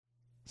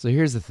So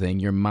here's the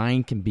thing, your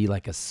mind can be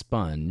like a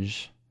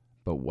sponge,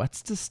 but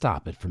what's to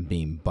stop it from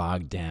being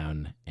bogged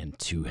down and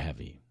too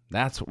heavy?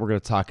 That's what we're going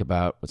to talk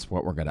about. It's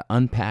what we're going to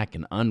unpack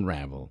and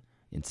unravel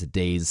in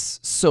today's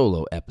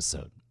solo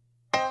episode.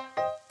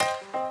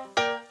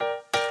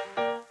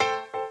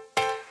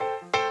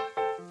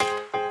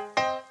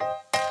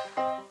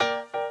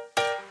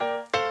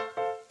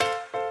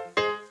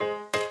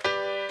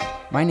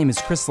 My name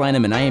is Chris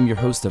Lynham, and I am your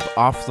host of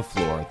Off the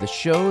Floor, the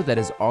show that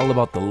is all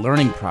about the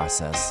learning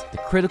process, the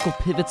critical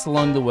pivots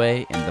along the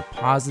way, and the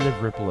positive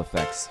ripple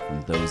effects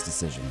from those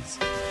decisions.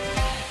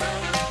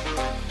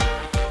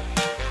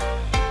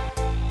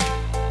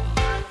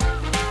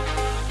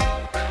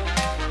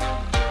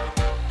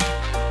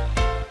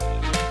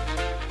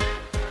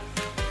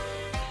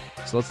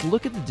 So let's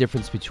look at the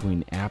difference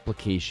between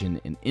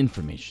application and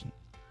information.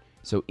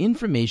 So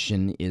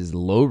information is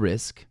low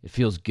risk, it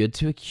feels good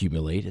to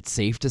accumulate, it's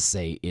safe to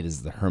say it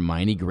is the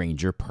Hermione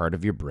Granger part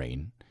of your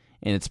brain,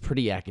 and it's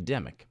pretty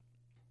academic.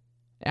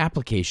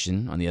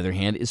 Application, on the other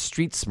hand, is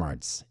street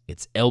smarts,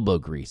 it's elbow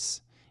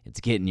grease, it's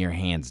getting your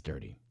hands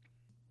dirty.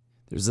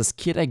 There's this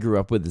kid I grew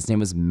up with, his name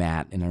was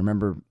Matt, and I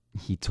remember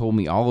he told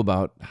me all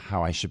about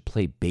how I should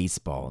play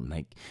baseball, and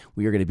like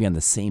we were going to be on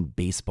the same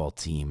baseball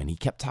team, and he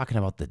kept talking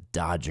about the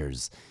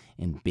Dodgers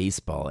in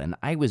baseball, and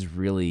I was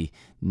really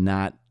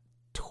not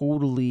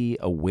totally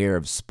aware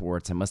of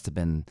sports. I must have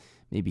been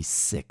maybe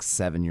 6,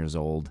 7 years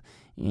old.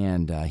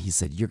 And he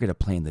said, "You're going to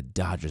play in the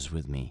Dodgers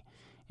with me."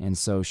 And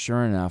so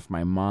sure enough,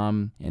 my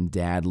mom and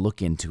dad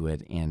look into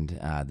it. And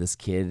this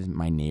kid,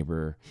 my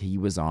neighbor, he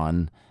was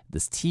on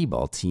this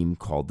t-ball team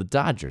called the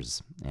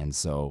Dodgers. And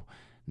so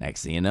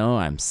next thing you know,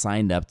 I'm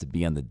signed up to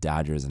be on the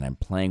Dodgers and I'm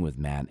playing with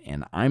Matt.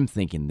 And I'm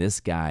thinking this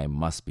guy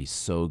must be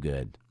so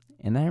good.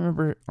 And I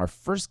remember our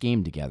first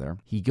game together,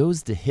 he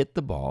goes to hit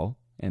the ball.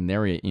 And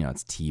there,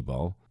 it's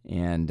t-ball,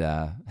 and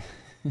and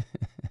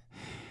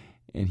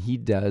he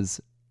does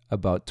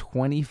about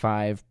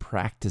 25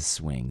 practice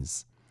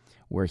swings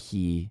where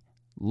he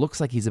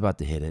looks like he's about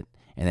to hit it,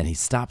 and then he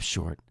stops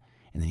short,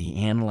 and then he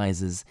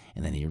analyzes,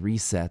 and then he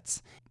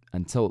resets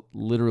until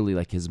literally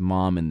like his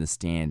mom in the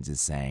stands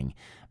is saying,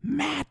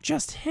 "Matt,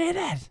 just hit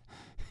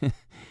it."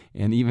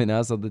 And even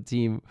us on the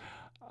team,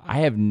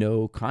 I have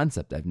no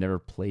concept. I've never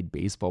played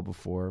baseball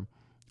before.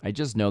 I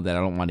just know that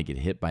I don't want to get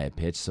hit by a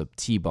pitch, so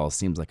t-ball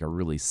seems like a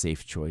really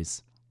safe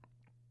choice.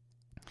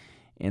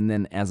 And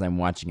then as I'm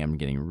watching, I'm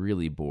getting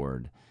really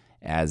bored,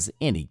 as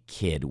any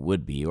kid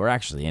would be, or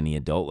actually any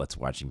adult that's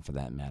watching for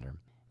that matter.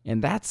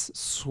 And that's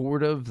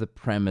sort of the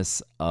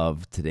premise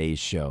of today's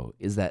show,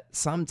 is that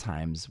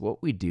sometimes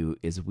what we do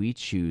is we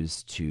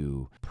choose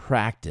to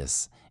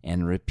practice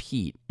and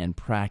repeat and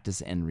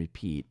practice and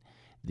repeat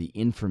the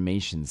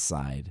information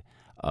side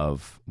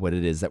of what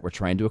it is that we're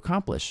trying to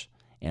accomplish.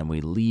 And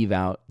we leave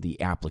out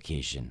the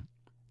application.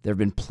 There have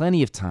been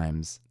plenty of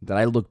times that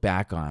I look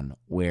back on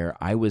where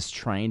I was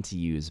trying to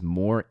use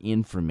more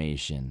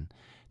information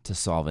to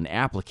solve an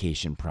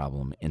application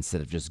problem instead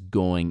of just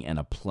going and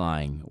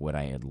applying what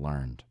I had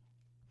learned.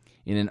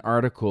 In an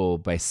article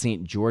by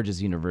St.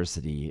 George's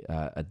University,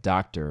 a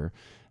doctor,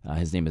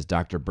 his name is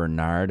Dr.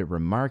 Bernard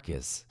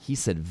Remarcus, he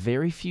said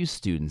very few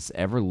students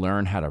ever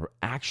learn how to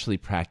actually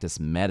practice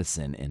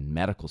medicine in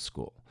medical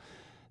school.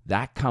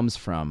 That comes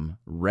from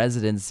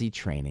residency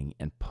training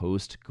and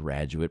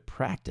postgraduate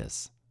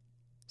practice.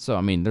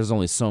 So, there's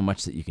only so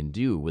much that you can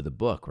do with a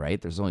book, right?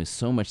 There's only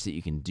so much that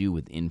you can do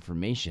with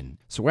information.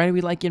 So why do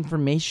we like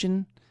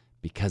information?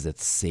 Because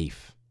it's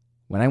safe.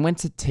 When I went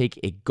to take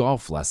a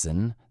golf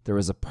lesson, there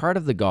was a part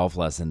of the golf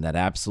lesson that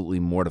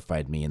absolutely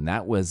mortified me, and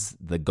that was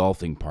the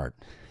golfing part.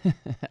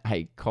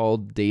 I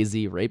called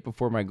Daisy right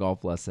before my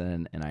golf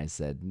lesson, and I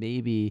said,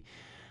 maybe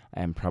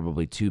I'm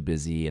probably too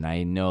busy, and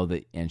I know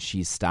that, and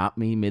she stopped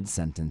me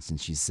mid-sentence, and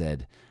she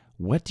said,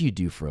 "What do you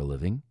do for a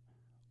living?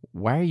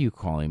 Why are you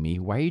calling me?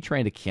 Why are you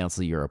trying to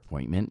cancel your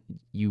appointment?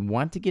 You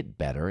want to get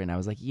better?" And I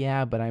was like,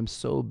 "Yeah, but I'm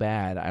so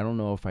bad. I don't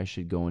know if I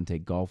should go and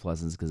take golf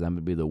lessons because I'm going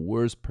to be the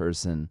worst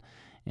person."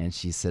 And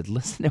she said,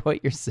 "Listen to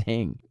what you're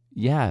saying.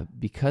 Yeah,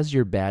 because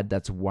you're bad,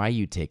 that's why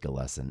you take a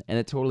lesson." And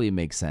it totally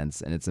makes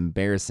sense, and it's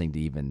embarrassing to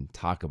even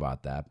talk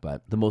about that,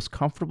 but the most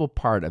comfortable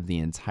part of the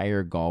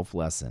entire golf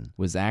lesson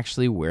was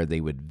actually where they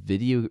would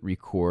video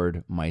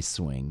record my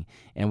swing,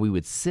 and we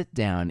would sit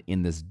down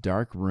in this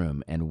dark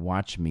room and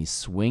watch me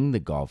swing the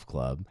golf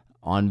club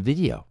on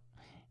video.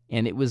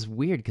 And it was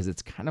weird because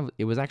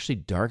it was actually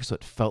dark, so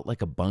it felt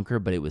like a bunker,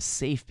 but it was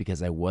safe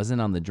because I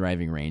wasn't on the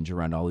driving range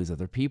around all these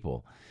other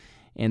people.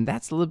 And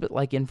that's a little bit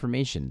like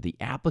information. The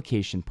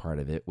application part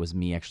of it was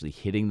me actually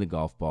hitting the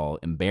golf ball,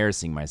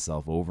 embarrassing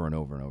myself over and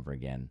over and over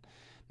again.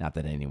 Not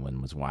that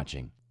anyone was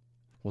watching.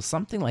 Well,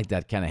 something like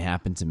that kind of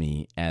happened to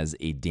me as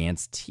a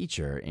dance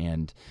teacher,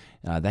 and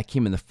that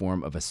came in the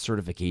form of a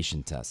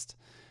certification test.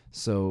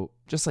 So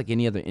just like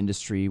any other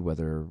industry,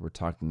 whether we're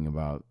talking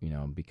about,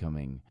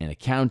 becoming an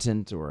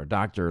accountant or a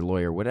doctor, or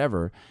lawyer,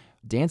 whatever,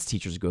 dance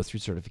teachers go through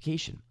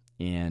certification.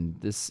 And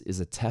this is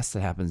a test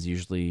that happens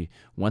usually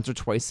once or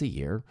twice a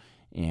year.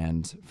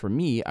 And for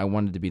me, I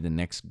wanted to be the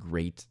next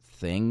great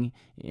thing,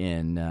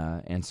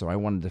 and so I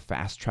wanted to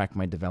fast track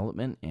my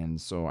development, and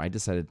so I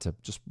decided to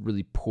just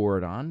really pour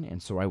it on.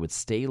 And so I would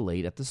stay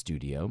late at the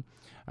studio.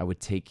 I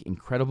would take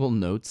incredible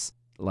notes.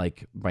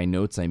 Like, by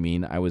notes, I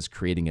mean I was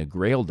creating a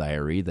Grail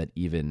diary that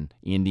even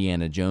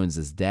Indiana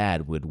Jones's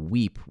dad would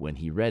weep when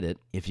he read it,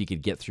 if he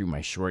could get through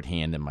my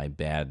shorthand and my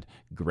bad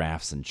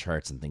graphs and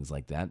charts and things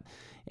like that.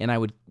 And I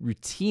would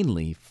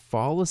routinely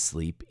fall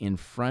asleep in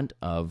front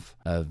of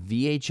a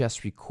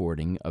VHS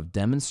recording of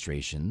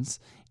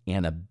demonstrations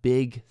and a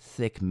big,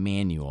 thick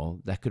manual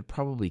that could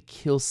probably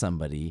kill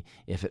somebody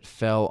if it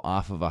fell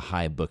off of a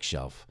high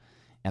bookshelf.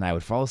 And I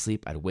would fall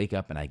asleep, I'd wake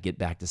up, and I'd get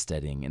back to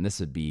studying. And this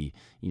would be,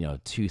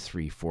 2,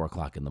 3, 4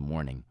 o'clock in the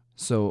morning.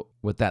 So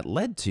what that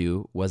led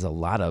to was a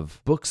lot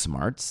of book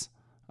smarts.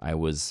 I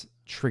was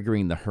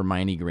triggering the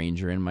Hermione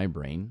Granger in my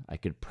brain. I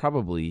could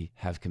probably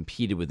have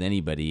competed with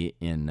anybody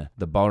in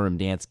the ballroom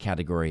dance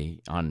category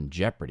on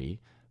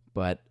Jeopardy!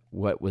 But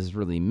what was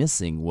really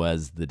missing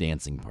was the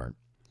dancing part.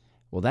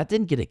 Well, that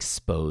didn't get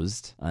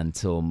exposed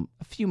until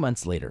a few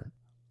months later.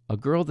 A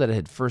girl that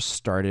had first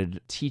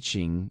started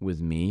teaching with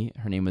me,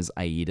 her name was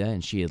Aida,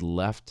 and she had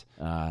left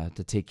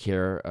to take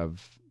care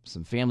of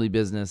some family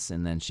business,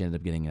 and then she ended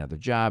up getting another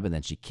job, and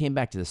then she came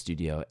back to the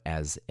studio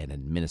as an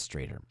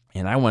administrator.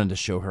 And I wanted to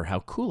show her how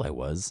cool I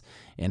was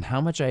and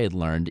how much I had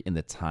learned in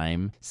the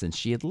time since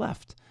she had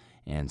left.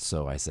 And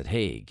so I said,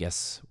 hey,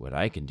 guess what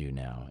I can do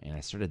now? And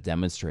I started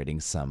demonstrating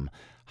some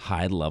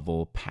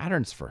high-level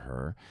patterns for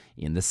her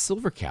in the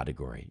silver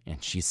category.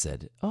 And she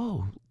said,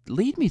 oh,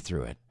 lead me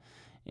through it.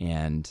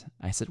 And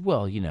I said,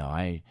 well,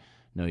 I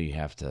know you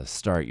have to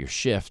start your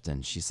shift.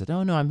 And she said,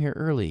 oh, no, I'm here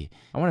early.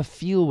 I want to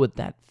feel what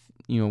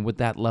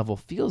that level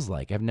feels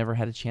like. I've never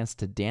had a chance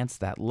to dance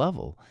that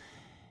level.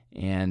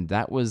 And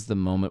that was the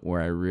moment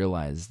where I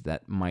realized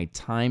that my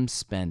time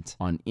spent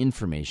on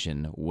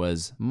information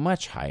was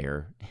much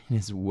higher and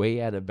is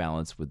way out of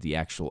balance with the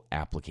actual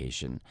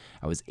application.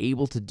 I was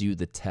able to do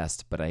the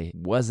test, but I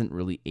wasn't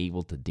really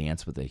able to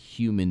dance with a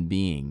human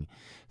being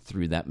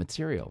through that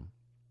material.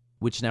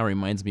 Which now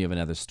reminds me of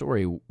another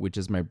story, which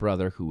is my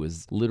brother, who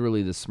is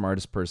literally the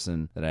smartest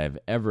person that I've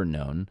ever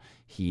known.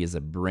 He is a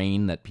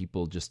brain that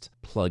people just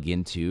plug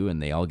into, and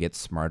they all get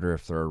smarter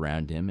if they're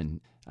around him.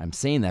 And I'm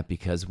saying that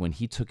because when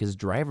he took his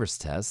driver's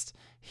test,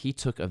 he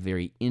took a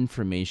very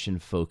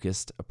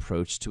information-focused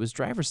approach to his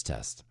driver's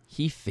test.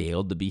 He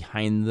failed the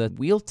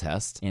behind-the-wheel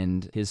test,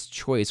 and his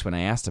choice, when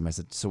I asked him, I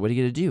said, so what are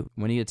you going to do?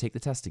 When are you going to take the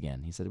test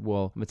again? He said,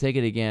 well, I'm going to take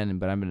it again,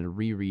 but I'm going to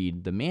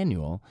reread the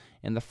manual.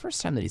 And the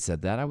first time that he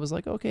said that, I was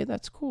like, okay,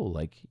 that's cool.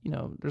 Like,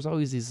 there's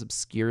always these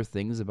obscure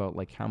things about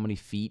like how many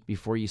feet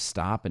before you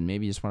stop, and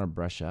maybe you just want to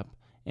brush up.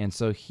 And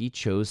so he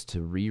chose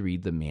to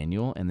reread the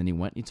manual, and then he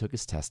went and he took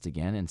his test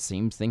again, and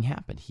same thing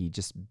happened. He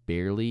just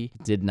barely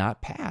did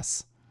not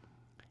pass.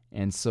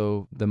 And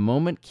so the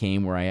moment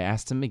came where I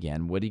asked him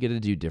again, what are you going to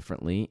do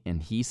differently?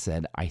 And he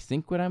said, I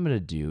think what I'm going to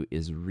do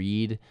is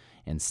read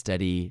and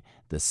study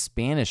the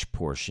Spanish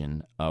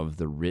portion of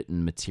the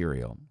written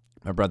material.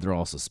 My brother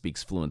also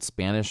speaks fluent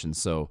Spanish, and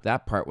so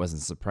that part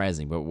wasn't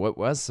surprising. But what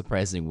was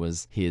surprising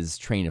was his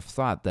train of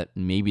thought that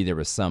maybe there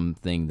was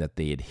something that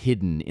they had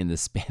hidden in the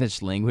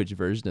Spanish language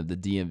version of the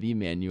DMV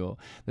manual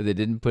that they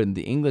didn't put in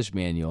the English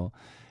manual.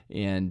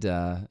 And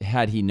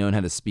had he known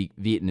how to speak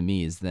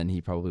Vietnamese, then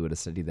he probably would have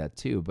studied that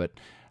too. But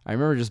I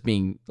remember just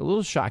being a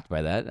little shocked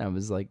by that. I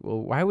was like,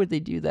 well, why would they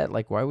do that?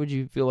 Like, why would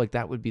you feel like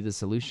that would be the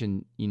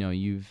solution?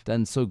 You've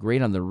done so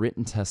great on the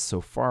written test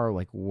so far.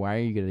 Like, why are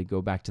you going to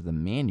go back to the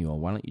manual?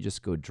 Why don't you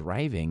just go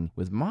driving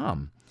with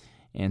mom?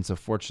 And so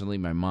fortunately,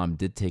 my mom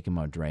did take him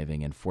out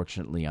driving. And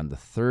fortunately, on the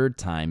third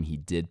time, he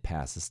did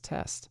pass his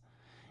test.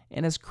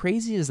 And as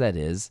crazy as that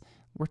is,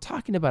 we're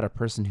talking about a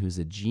person who's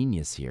a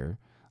genius here.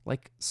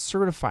 Like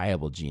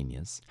certifiable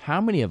genius.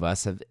 How many of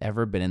us have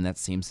ever been in that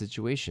same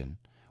situation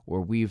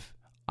where we've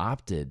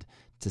opted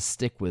to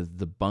stick with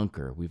the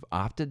bunker? We've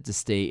opted to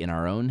stay in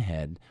our own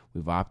head.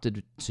 We've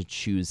opted to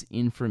choose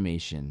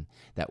information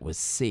that was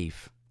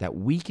safe, that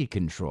we could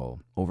control,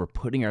 over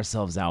putting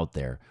ourselves out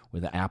there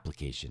with an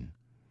application.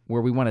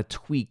 Where we want to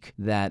tweak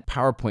that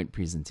PowerPoint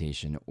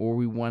presentation, or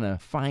we want to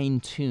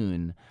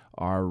fine-tune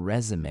our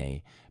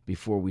resume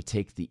before we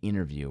take the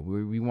interview,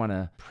 where we want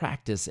to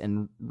practice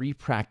and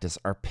re-practice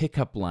our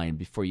pickup line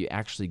before you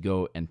actually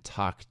go and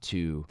talk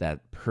to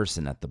that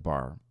person at the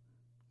bar.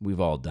 We've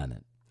all done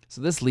it.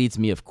 So this leads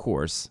me, of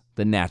course,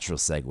 the natural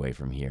segue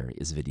from here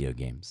is video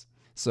games.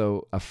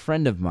 So a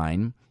friend of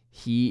mine,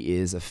 he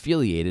is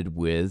affiliated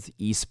with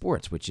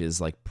esports, which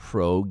is like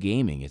pro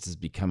gaming. It's just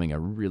becoming a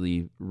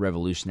really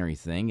revolutionary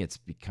thing. It's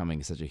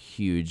becoming such a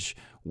huge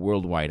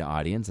worldwide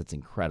audience. It's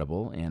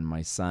incredible. And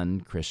my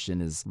son, Christian,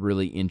 is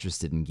really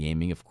interested in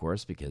gaming, of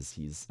course, because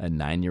he's a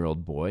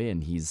 9-year-old boy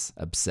and he's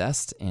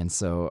obsessed. And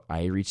so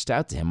I reached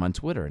out to him on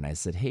Twitter and I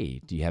said, hey,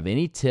 do you have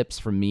any tips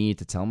for me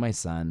to tell my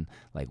son?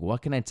 Like,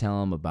 what can I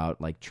tell him about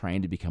like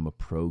trying to become a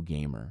pro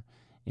gamer?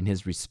 And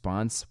his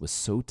response was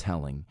so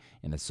telling,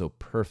 and it's so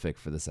perfect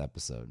for this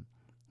episode.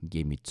 He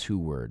gave me 2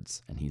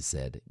 words, and he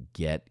said,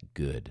 get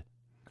good.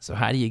 So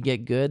how do you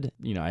get good?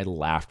 I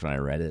laughed when I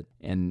read it.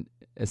 And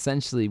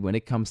essentially, when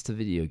it comes to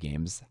video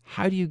games,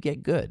 how do you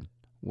get good?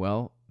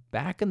 Well,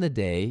 back in the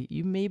day,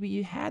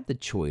 you had the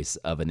choice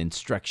of an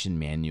instruction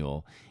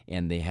manual,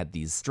 and they had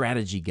these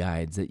strategy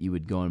guides that you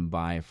would go and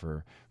buy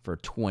for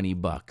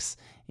 $20,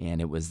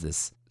 and it was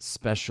this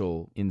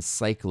special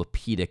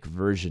encyclopedic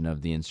version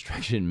of the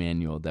instruction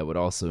manual that would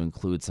also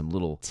include some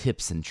little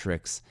tips and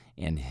tricks.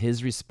 And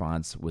his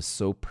response was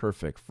so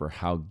perfect for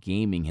how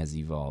gaming has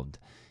evolved.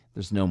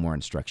 There's no more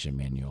instruction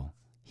manual.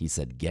 He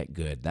said, get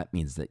good. That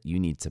means that you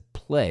need to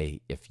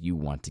play if you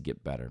want to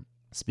get better.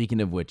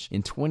 Speaking of which,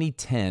 in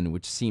 2010,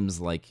 which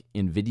seems like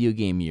in video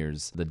game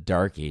years, the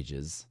dark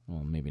ages,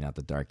 well, maybe not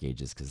the dark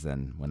ages, because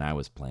then when I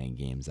was playing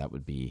games, that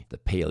would be the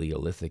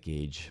Paleolithic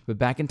age. But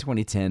back in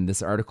 2010,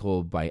 this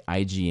article by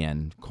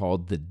IGN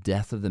called The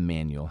Death of the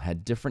Manual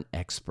had different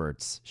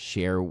experts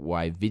share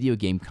why video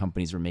game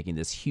companies were making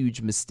this huge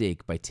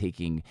mistake by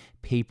taking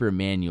paper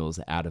manuals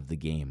out of the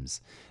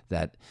games.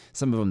 That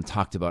some of them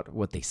talked about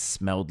what they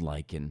smelled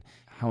like and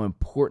how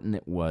important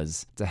it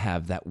was to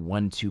have that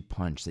 1-2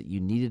 punch, that you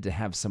needed to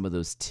have some of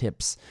those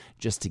tips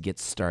just to get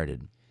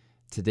started.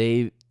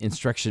 Today,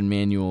 instruction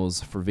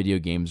manuals for video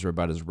games are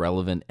about as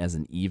relevant as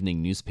an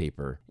evening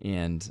newspaper.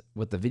 And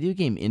what the video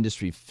game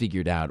industry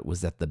figured out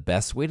was that the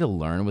best way to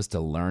learn was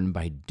to learn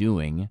by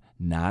doing,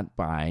 not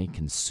by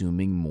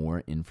consuming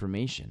more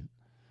information.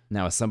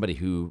 Now, as somebody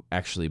who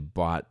actually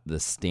bought the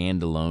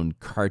standalone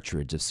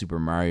cartridge of Super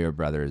Mario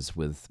Brothers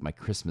with my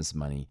Christmas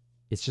money,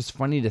 it's just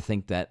funny to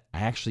think that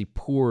I actually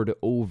pored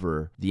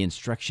over the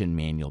instruction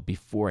manual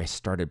before I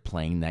started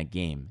playing that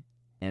game.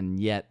 And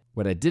yet,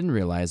 what I didn't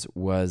realize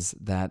was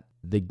that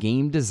the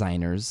game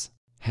designers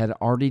had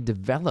already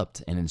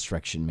developed an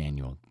instruction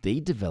manual.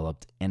 They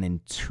developed an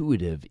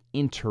intuitive,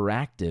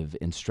 interactive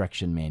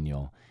instruction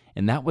manual,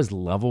 and that was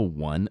level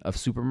 1 of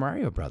Super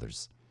Mario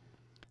Brothers.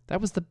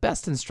 That was the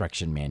best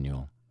instruction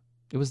manual.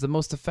 It was the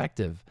most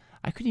effective.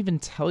 I couldn't even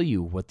tell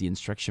you what the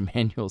instruction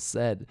manual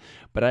said,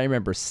 but I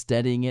remember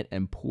studying it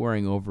and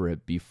poring over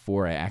it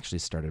before I actually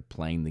started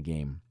playing the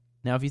game.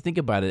 Now, if you think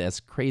about it, as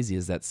crazy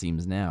as that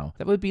seems now,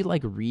 that would be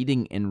like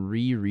reading and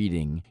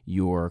rereading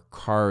your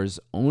car's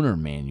owner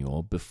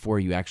manual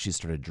before you actually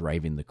started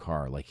driving the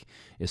car. Like,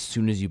 as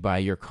soon as you buy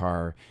your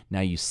car,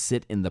 now you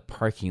sit in the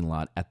parking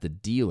lot at the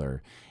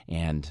dealer,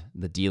 and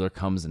the dealer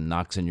comes and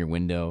knocks on your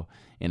window,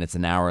 and it's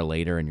an hour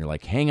later, and you're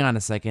like, hang on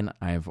a second,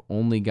 I've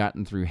only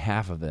gotten through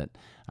half of it.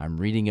 I'm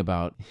reading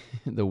about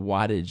the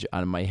wattage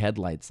on my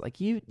headlights. Like,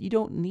 you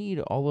don't need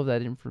all of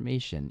that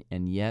information.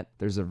 And yet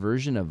there's a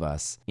version of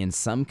us in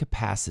some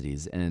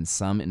capacities and in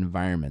some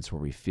environments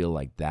where we feel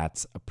like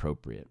that's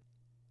appropriate.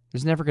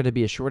 There's never going to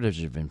be a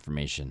shortage of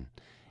information.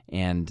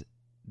 And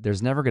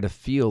there's never going to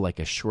feel like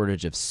a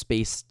shortage of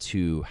space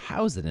to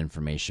house that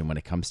information when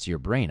it comes to your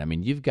brain. I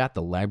mean, you've got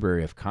the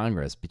Library of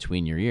Congress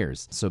between your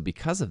ears. So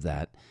because of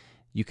that,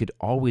 you could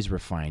always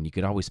refine, you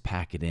could always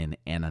pack it in,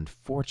 and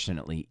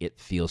unfortunately, it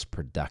feels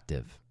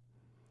productive.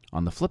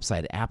 On the flip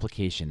side,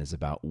 application is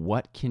about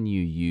what can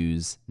you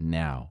use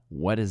now?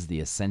 What is the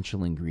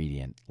essential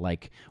ingredient?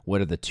 Like,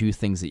 what are the 2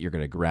 things that you're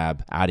going to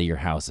grab out of your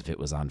house if it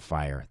was on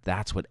fire?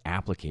 That's what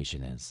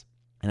application is.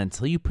 And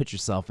until you put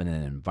yourself in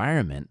an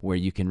environment where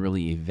you can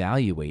really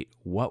evaluate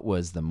what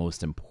was the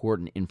most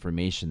important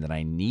information that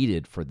I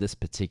needed for this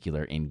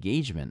particular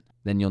engagement,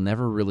 then you'll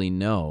never really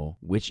know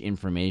which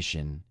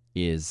information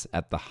is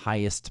at the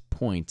highest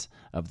point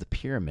of the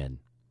pyramid.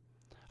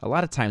 A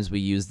lot of times we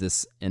use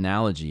this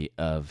analogy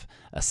of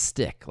a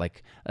stick.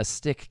 Like, a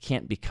stick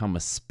can't become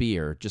a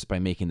spear just by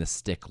making the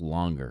stick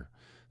longer.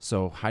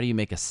 So how do you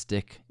make a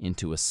stick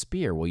into a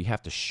spear? Well, you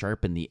have to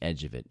sharpen the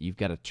edge of it. You've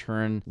got to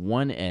turn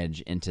one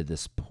edge into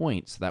this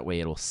point so that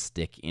way it'll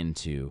stick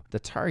into the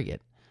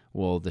target.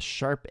 Well, the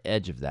sharp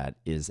edge of that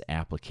is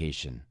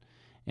application.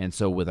 And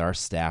so with our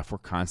staff, we're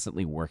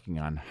constantly working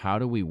on how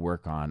do we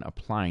work on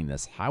applying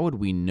this? How would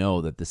we know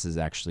that this is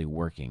actually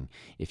working?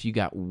 If you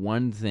got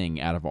one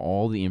thing out of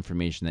all the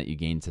information that you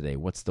gained today,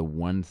 what's the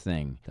one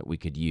thing that we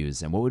could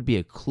use? And what would be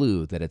a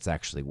clue that it's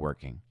actually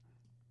working?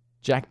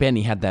 Jack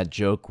Benny had that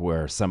joke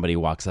where somebody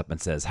walks up and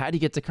says, how do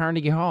you get to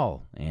Carnegie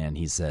Hall? And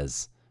he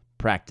says,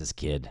 practice,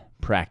 kid,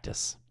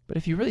 practice. But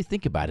if you really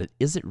think about it,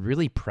 is it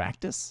really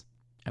practice?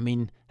 I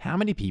mean, how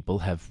many people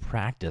have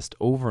practiced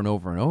over and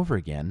over and over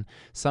again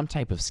some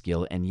type of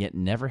skill and yet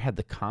never had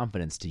the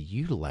confidence to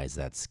utilize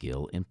that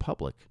skill in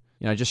public?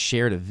 I just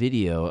shared a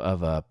video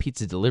of a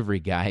pizza delivery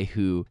guy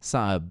who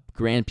saw a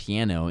grand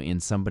piano in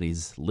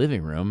somebody's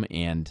living room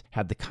and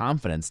had the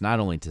confidence not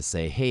only to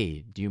say,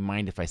 hey, do you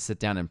mind if I sit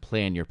down and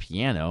play on your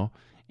piano?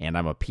 And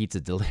I'm a pizza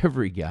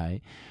delivery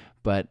guy.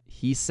 But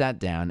he sat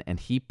down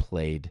and he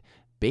played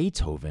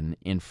Beethoven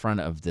in front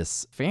of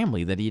this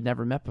family that he had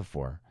never met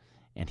before.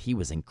 And he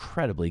was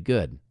incredibly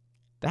good.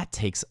 That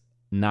takes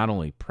not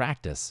only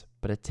practice,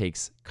 but it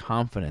takes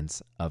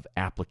confidence of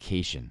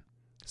application.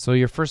 So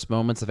your first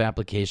moments of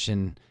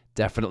application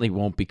definitely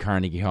won't be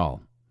Carnegie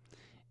Hall.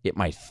 It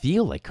might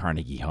feel like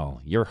Carnegie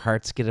Hall. Your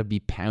heart's going to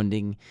be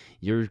pounding.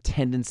 Your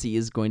tendency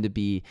is going to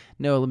be,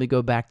 no, let me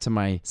go back to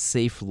my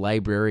safe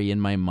library in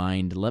my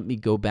mind. Let me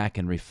go back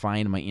and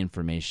refine my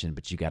information.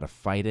 But you got to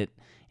fight it.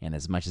 And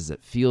as much as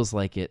it feels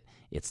like it,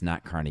 it's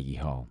not Carnegie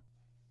Hall.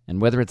 And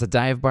whether it's a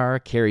dive bar,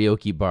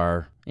 karaoke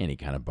bar, any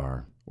kind of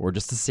bar, or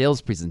just a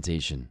sales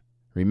presentation,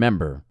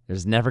 remember,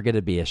 there's never going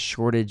to be a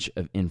shortage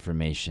of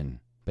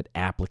information, but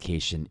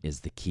application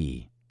is the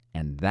key.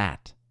 And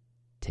that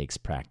takes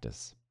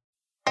practice.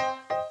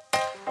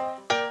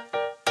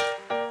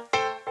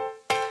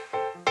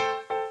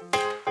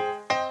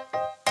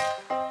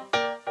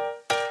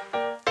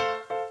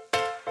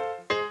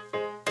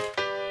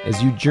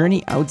 As you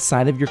journey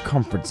outside of your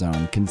comfort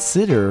zone,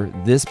 consider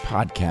this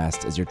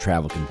podcast as your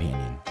travel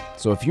companion.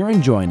 So if you're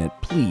enjoying it,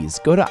 please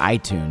go to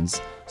iTunes,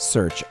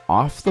 search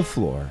Off the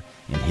Floor,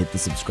 and hit the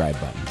subscribe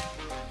button.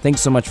 Thanks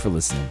so much for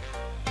listening.